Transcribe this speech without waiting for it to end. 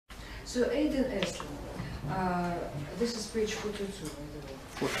So Эйден Эслин, this is page 42,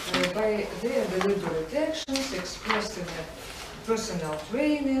 by their deliberate actions expressed in a personal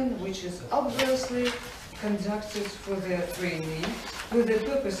training, which is obviously conducted for their trainee with the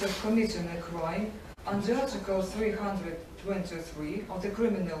purpose of committing a crime under Article 323 of the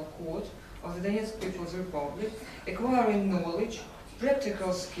Criminal Code of the Donetsk People's Republic, acquiring knowledge,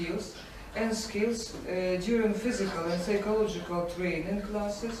 practical skills, and skills during physical and psychological training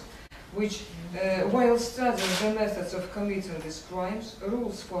classes, which, while studying the methods of committing these crimes,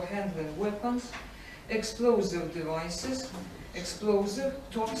 rules for handling weapons, explosive devices, explosive,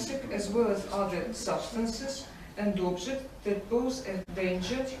 toxic, as well as other substances and objects that pose a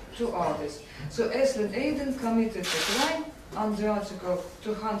danger to others. So Aslin Aiden committed a crime under Article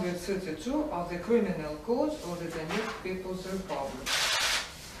 232 of the Criminal Code of the Donetsk People's Republic.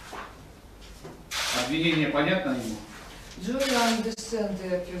 Обвинение понятно ему? Do you understand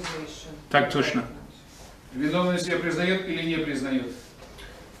the accusation? Так точно. Виновность себя признает или не признает?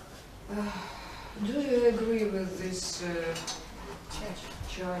 Do you agree with this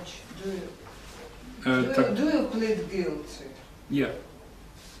charge? Do you plead guilty? Yeah.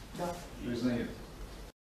 Да. Признает.